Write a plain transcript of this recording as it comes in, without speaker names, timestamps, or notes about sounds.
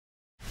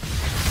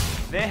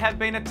There have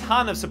been a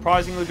ton of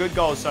surprisingly good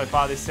goals so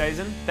far this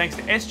season. Thanks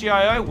to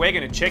SGIO, we're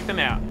going to check them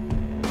out.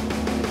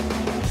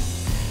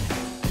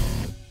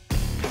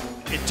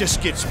 It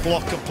just gets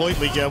blocked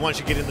completely, Joe, once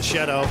you get in the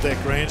shadow of that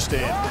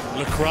grandstand.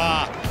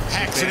 Lacroix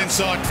hacks it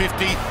inside 50.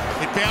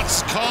 It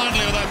bounced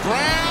kindly, although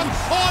Brown,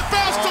 it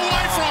bounced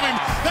away from him.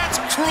 That's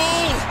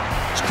cruel.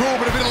 It's cruel,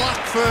 but a bit of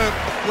luck for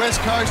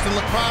West Coast, and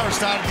Lacroix has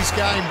started this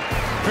game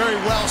very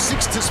well. 6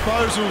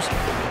 disposals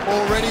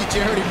already,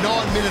 Jared, in 9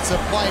 minutes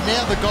of play.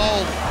 Now the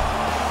goal.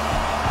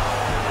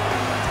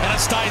 And it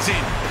stays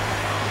in.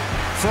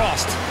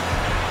 Frost.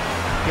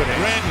 Good.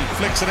 Redden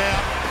flicks it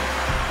out.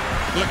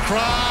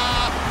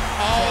 Lacroix.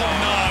 Oh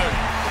no.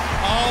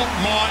 Oh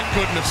my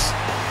goodness.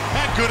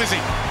 How good is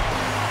he?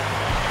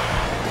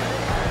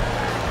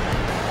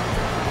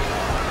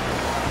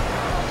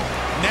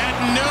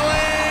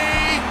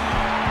 Natanui.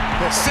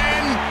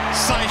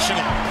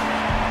 Sensational.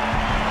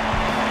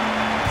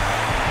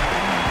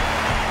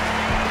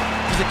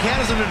 The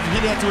counters are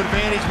hit out to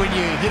advantage when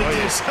you hit it to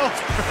yourself.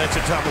 That's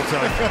a double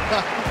take.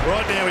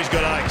 Right now he's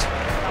got 8.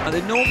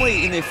 They're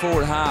normally in their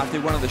forward half.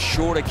 They're one of the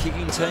shorter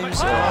kicking teams.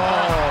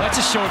 That's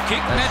a short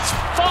kick. And that's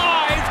 5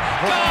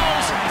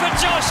 goals for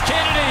Josh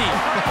Kennedy.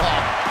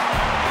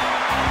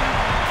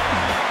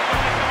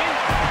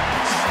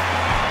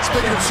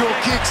 Speaking of short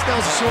kicks, that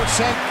was a short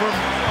shank from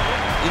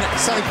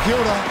St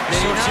Kilda.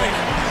 Short shank.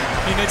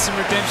 He needs some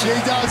redemption. Yeah,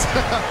 he does.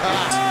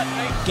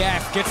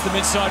 Gaff gets them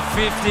inside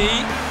 50.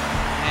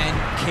 And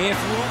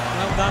careful,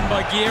 well done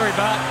by Geary,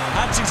 but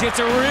Hutchings gets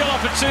a real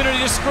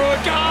opportunity to score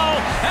a goal,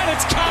 and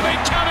it's coming,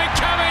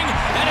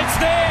 and it's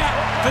there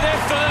for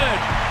their 3rd.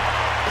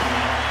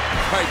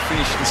 Great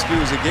finish to the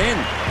Skills again.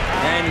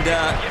 And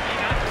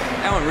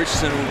Alan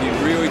Richardson will be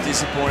really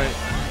disappointed.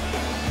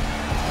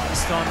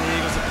 This time the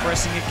Eagles are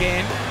pressing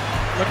again.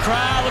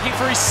 Lacroix looking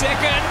for his 2nd,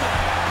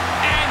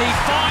 and he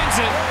finds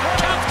it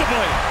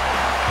comfortably.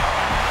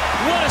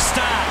 What a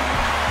start.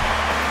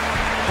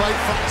 Great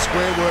front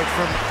square work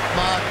from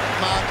Mark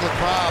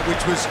Lacroix,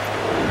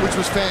 which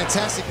was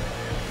fantastic.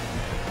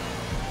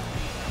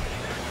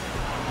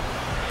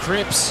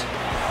 Cripps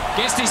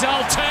against his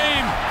old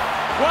team.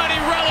 Won't he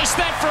relish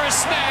that for a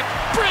snap?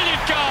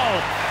 Brilliant goal.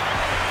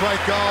 Great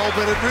goal,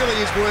 but it really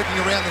is working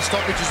around the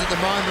stoppages at the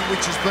moment,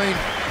 which has been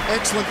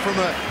excellent from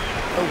a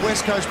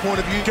West Coast point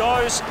of view.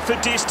 Goes for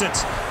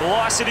distance.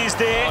 Lycett is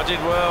there.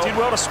 Did well. Did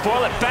well to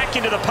spoil it back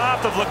into the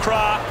path of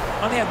Lacroix.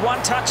 Only had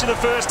 1 touch in the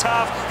first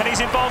half, and he's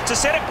involved to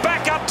set it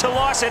back up to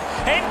Lycett.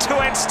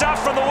 End-to-end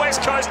stuff from the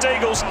West Coast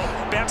Eagles.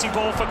 Bouncing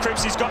ball for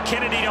Cripps. He's got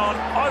Kennedy on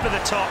over the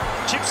top.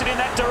 Chips it in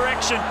that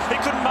direction. He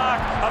couldn't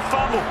mark a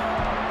fumble.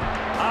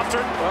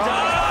 After it.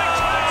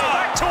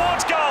 Back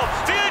towards goal.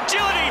 The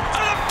agility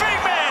for the big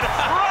man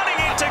running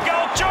into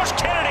goal. Josh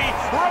Kennedy.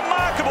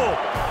 Remarkable.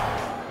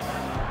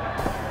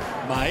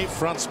 May,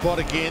 front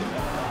spot again.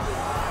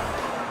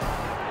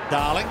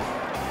 Darling.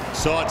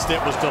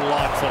 Sidestep was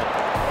delightful.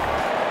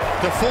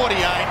 The 48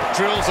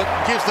 drills it,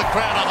 gives the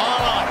crowd a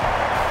highlight.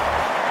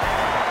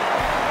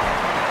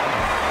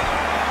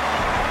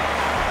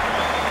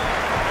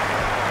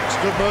 It's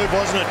a good move,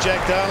 wasn't it,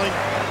 Jack Darling?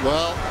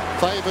 Well,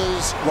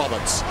 favours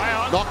Roberts.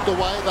 Knocked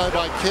away though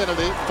by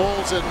Kennedy.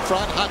 Falls in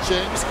front.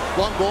 Hutchings.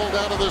 1 ball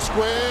down to the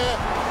square.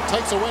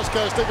 Takes a West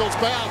Coast Eagles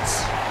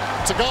bounce.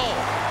 To goal.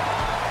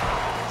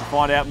 To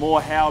find out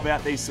more how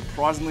about these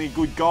surprisingly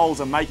good goals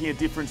are making a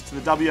difference to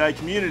the WA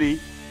community,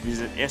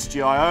 visit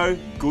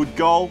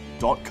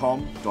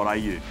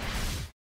sgiogoodgoal.com.au.